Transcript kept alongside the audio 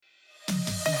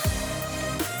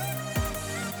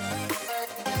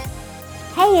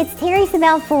Hey, it's Terry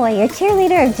Savelle Foy, your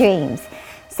cheerleader of dreams.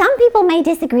 Some people may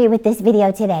disagree with this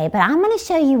video today, but I'm going to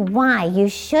show you why you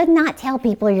should not tell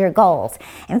people your goals.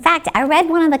 In fact, I read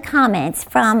one of the comments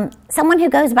from someone who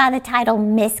goes by the title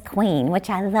Miss Queen, which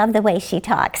I love the way she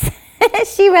talks.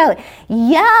 She wrote,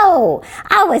 "Yo,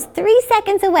 I was 3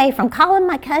 seconds away from calling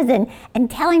my cousin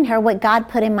and telling her what God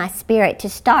put in my spirit to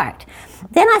start.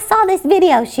 Then I saw this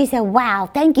video." She said, "Wow,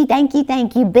 thank you, thank you,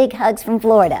 thank you. Big hugs from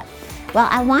Florida." Well,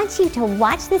 I want you to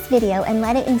watch this video and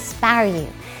let it inspire you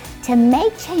to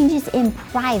make changes in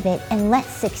private and let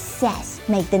success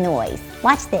make the noise.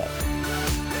 Watch this.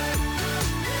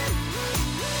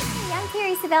 I'm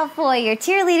Terry Savelle Foy, your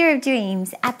cheerleader of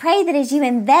dreams. I pray that as you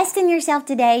invest in yourself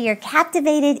today, you're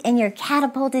captivated and you're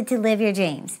catapulted to live your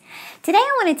dreams. Today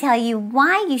I want to tell you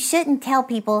why you shouldn't tell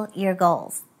people your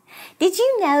goals. Did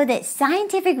you know that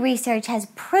scientific research has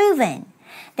proven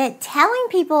that telling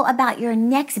people about your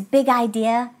next big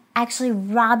idea actually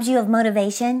robs you of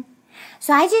motivation?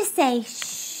 So I just say,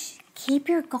 shh, keep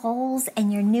your goals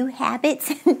and your new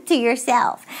habits to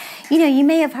yourself. You know, you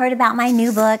may have heard about my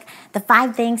new book, The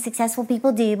 5 Things Successful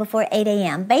People Do Before 8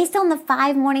 a.m., based on the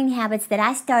 5 morning habits that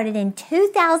I started in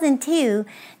 2002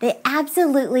 that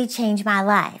absolutely changed my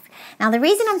life. Now, the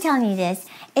reason I'm telling you this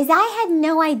is I had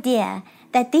no idea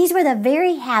that these were the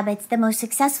very habits the most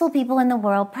successful people in the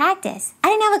world practice. I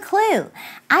didn't have a clue.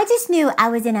 I just knew I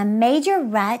was in a major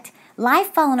rut,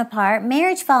 life falling apart,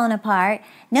 marriage falling apart,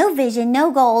 no vision,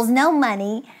 no goals, no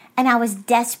money, and I was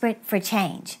desperate for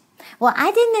change. Well,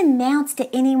 I didn't announce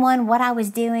to anyone what I was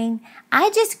doing. I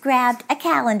just grabbed a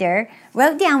calendar,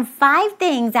 wrote down 5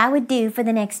 things I would do for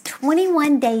the next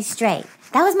 21 days straight.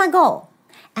 That was my goal.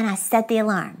 And I set the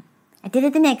alarm. I did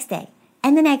it the next day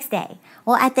and the next day.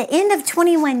 Well, at the end of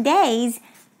 21 days,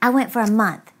 I went for a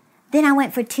month. Then I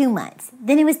went for 2 months.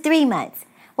 Then it was 3 months.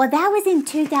 Well, that was in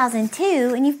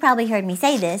 2002, and you've probably heard me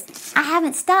say this. I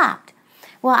haven't stopped.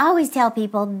 Well, I always tell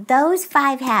people those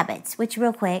 5 habits, which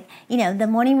real quick, the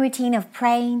morning routine of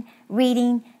praying,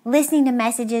 reading, listening to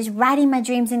messages, writing my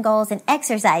dreams and goals, and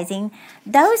exercising,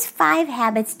 those 5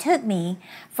 habits took me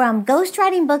from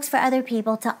ghostwriting books for other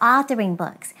people to authoring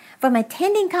books, from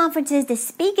attending conferences to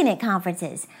speaking at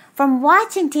conferences, from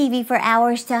watching TV for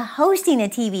hours to hosting a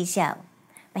TV show.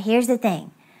 But here's the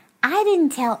thing. I didn't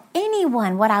tell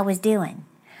anyone what I was doing.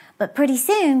 But pretty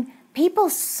soon, people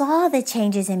saw the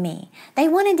changes in me. They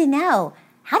wanted to know,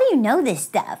 how do you know this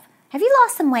stuff? Have you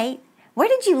lost some weight? Where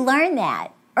did you learn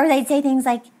that? Or they'd say things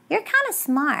like, you're kind of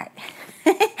smart.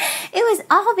 It was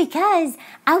all because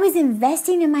I was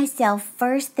investing in myself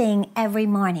first thing every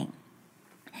morning.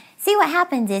 See, what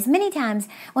happens is many times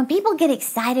when people get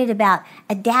excited about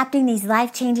adapting these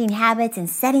life-changing habits and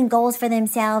setting goals for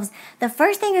themselves, the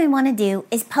first thing they want to do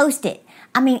is post it.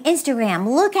 Instagram,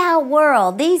 look out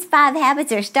world. These 5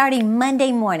 habits are starting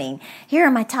Monday morning. Here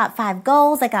are my top 5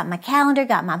 goals. I got my calendar,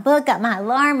 got my book, got my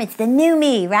alarm. It's the new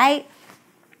me, right?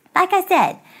 Like I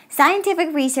said,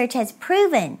 scientific research has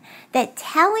proven that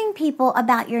telling people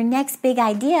about your next big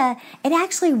idea, it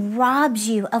actually robs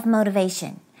you of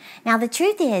motivation. Now, the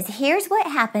truth is, here's what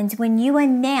happens when you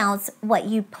announce what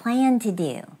you plan to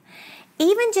do.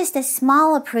 Even just a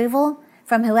small approval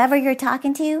from whoever you're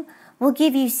talking to will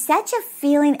give you such a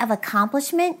feeling of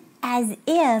accomplishment as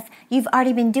if you've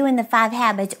already been doing the 5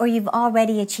 habits or you've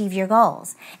already achieved your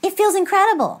goals. It feels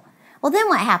incredible. Well, then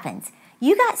what happens?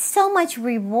 You got so much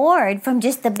reward from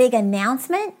just the big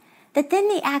announcement that then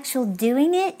the actual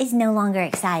doing it is no longer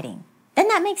exciting. Doesn't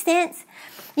that make sense?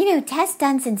 Tests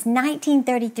done since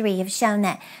 1933 have shown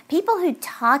that people who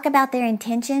talk about their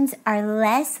intentions are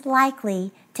less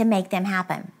likely to make them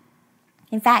happen.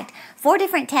 In fact, 4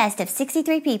 different tests of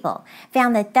 63 people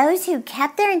found that those who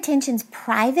kept their intentions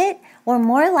private were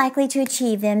more likely to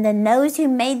achieve them than those who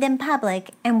made them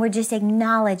public and were just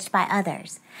acknowledged by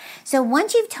others. So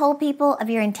once you've told people of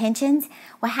your intentions,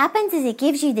 what happens is it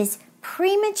gives you this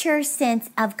premature sense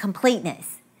of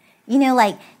completeness.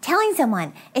 Like telling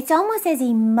someone, it's almost as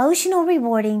emotional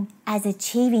rewarding as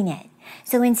achieving it.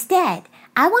 So instead,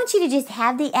 I want you to just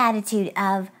have the attitude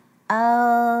of,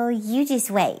 oh, you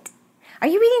just wait. Are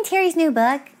you reading Terry's new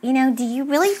book? Do you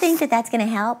really think that that's going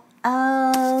to help?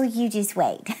 Oh, you just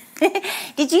wait.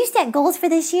 Did you set goals for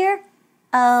this year?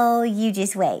 Oh, you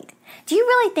just wait. Do you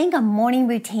really think a morning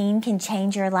routine can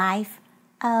change your life?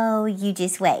 Oh, you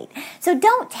just wait. So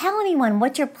don't tell anyone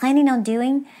what you're planning on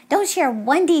doing. Don't share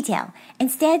one detail.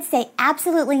 Instead, say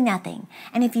absolutely nothing.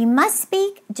 And if you must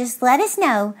speak, just let us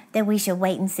know that we should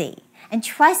wait and see. And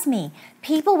trust me,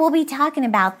 people will be talking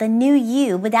about the new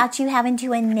you without you having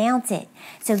to announce it.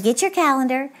 So get your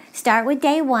calendar, start with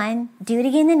day 1, do it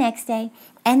again the next day,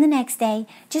 and the next day.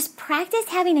 Just practice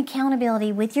having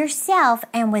accountability with yourself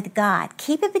and with God.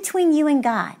 Keep it between you and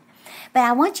God. But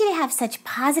I want you to have such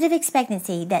positive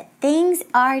expectancy that things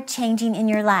are changing in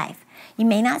your life. You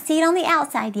may not see it on the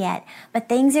outside yet, but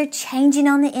things are changing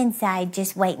on the inside.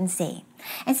 Just wait and see.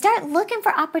 And start looking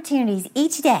for opportunities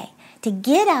each day to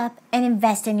get up and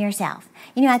invest in yourself.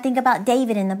 I think about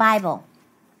David in the Bible.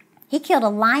 He killed a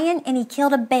lion and he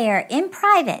killed a bear in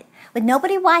private with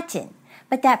nobody watching,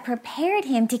 but that prepared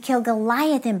him to kill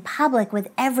Goliath in public with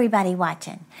everybody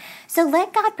watching. So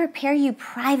let God prepare you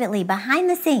privately behind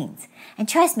the scenes. And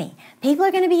trust me, people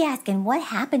are going to be asking, what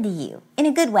happened to you? In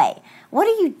a good way. What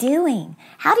are you doing?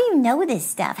 How do you know this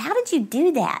stuff? How did you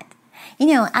do that?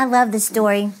 I love the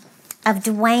story of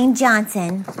Dwayne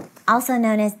Johnson, also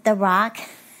known as The Rock.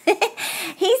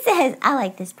 He says, I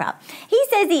like this prop. He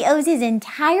says he owes his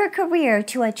entire career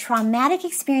to a traumatic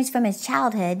experience from his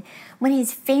childhood when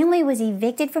his family was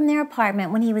evicted from their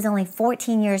apartment when he was only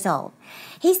 14 years old.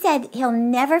 He said he'll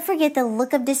never forget the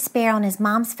look of despair on his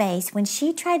mom's face when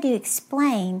she tried to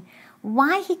explain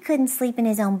why he couldn't sleep in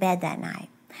his own bed that night.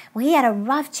 Well, he had a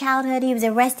rough childhood. He was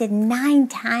arrested 9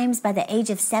 times by the age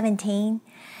of 17.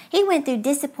 He went through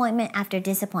disappointment after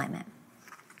disappointment.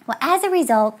 Well, as a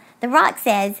result, The Rock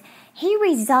says he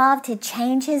resolved to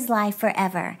change his life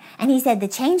forever. And he said the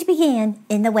change began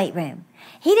in the weight room.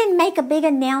 He didn't make a big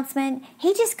announcement.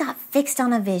 He just got fixed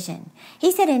on a vision.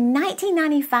 He said in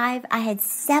 1995, I had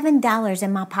 $7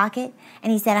 in my pocket.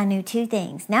 And he said I knew 2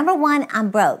 things. Number 1, I'm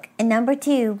broke. And number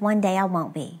 2, one day I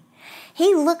won't be.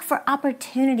 He looked for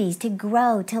opportunities to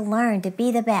grow, to learn, to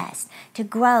be the best. To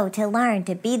grow, to learn,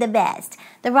 to be the best.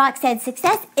 The Rock said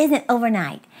success isn't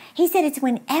overnight. He said it's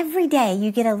when every day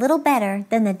you get a little better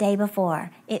than the day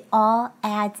before. It all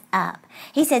adds up.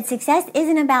 He said success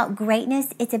isn't about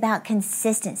greatness, it's about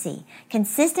consistency.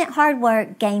 Consistent hard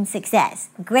work gains success.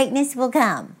 Greatness will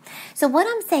come. So what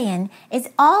I'm saying is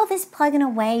all this plugging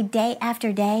away day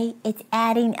after day, it's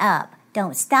adding up.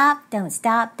 Don't stop, don't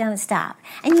stop, don't stop.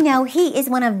 And he is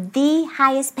one of the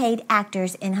highest paid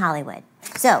actors in Hollywood.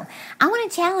 So I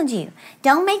want to challenge you.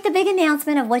 Don't make the big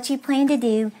announcement of what you plan to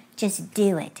do. Just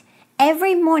do it.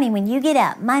 Every morning when you get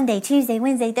up, Monday, Tuesday,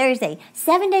 Wednesday, Thursday,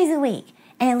 7 days a week,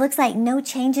 and it looks like no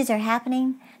changes are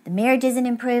happening, the marriage isn't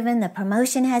improving, the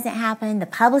promotion hasn't happened, the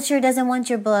publisher doesn't want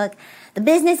your book, the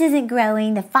business isn't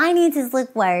growing, the finances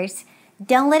look worse,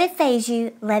 don't let it faze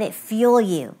you, let it fuel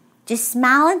you. Just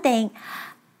smile and think,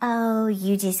 oh,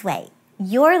 you just wait.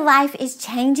 Your life is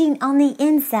changing on the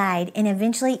inside, and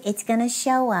eventually it's going to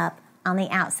show up on the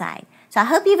outside. So I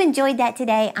hope you've enjoyed that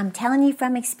today. I'm telling you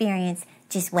from experience,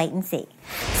 just wait and see.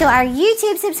 So our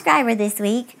YouTube subscriber this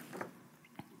week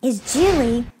is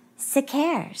Julie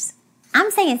Secares. I'm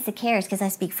saying Secares because I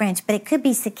speak French, but it could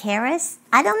be Secares.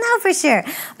 I don't know for sure.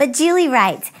 But Julie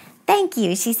writes, thank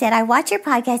you. She said, I watch your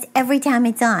podcast every time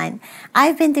it's on.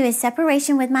 I've been through a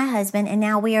separation with my husband, and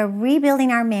now we are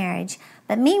rebuilding our marriage.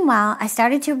 But meanwhile, I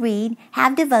started to read,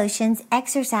 have devotions,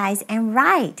 exercise, and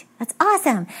write. That's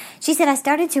awesome. She said, I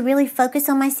started to really focus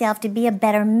on myself to be a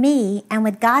better me, and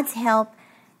with God's help,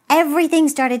 everything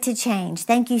started to change.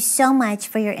 Thank you so much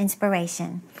for your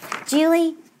inspiration.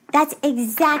 Julie, that's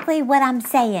exactly what I'm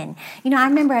saying. I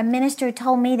remember a minister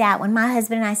told me that when my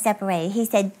husband and I separated. He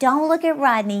said, don't look at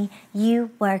Rodney,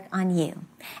 you work on you.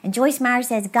 And Joyce Meyer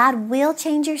says, God will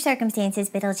change your circumstances,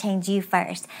 but he'll change you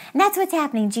first. And that's what's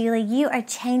happening, Julie. You are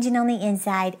changing on the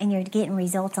inside, and you're getting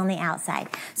results on the outside.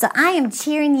 So I am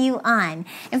cheering you on.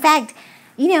 In fact,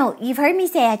 you've heard me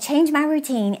say I changed my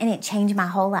routine, and it changed my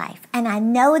whole life. And I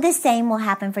know the same will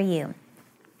happen for you.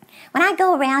 When I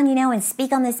go around, and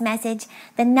speak on this message,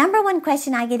 the number 1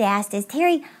 question I get asked is,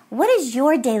 Terry, what does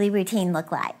your daily routine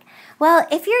look like? Well,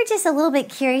 if you're just a little bit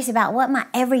curious about what my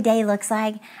everyday looks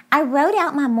like, I wrote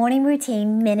out my morning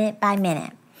routine minute by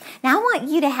minute. Now, I want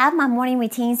you to have my morning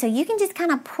routine so you can just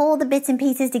kind of pull the bits and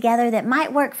pieces together that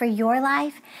might work for your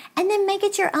life and then make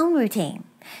it your own routine.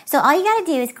 So all you got to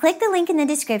do is click the link in the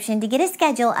description to get a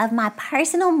schedule of my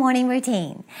personal morning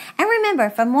routine. And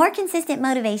remember, for more consistent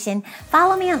motivation,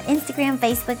 follow me on Instagram,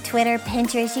 Facebook, Twitter,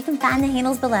 Pinterest. You can find the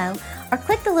handles below, or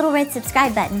click the little red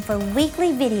subscribe button for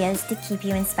weekly videos to keep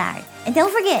you inspired. And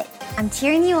don't forget, I'm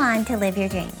cheering you on to live your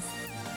dreams.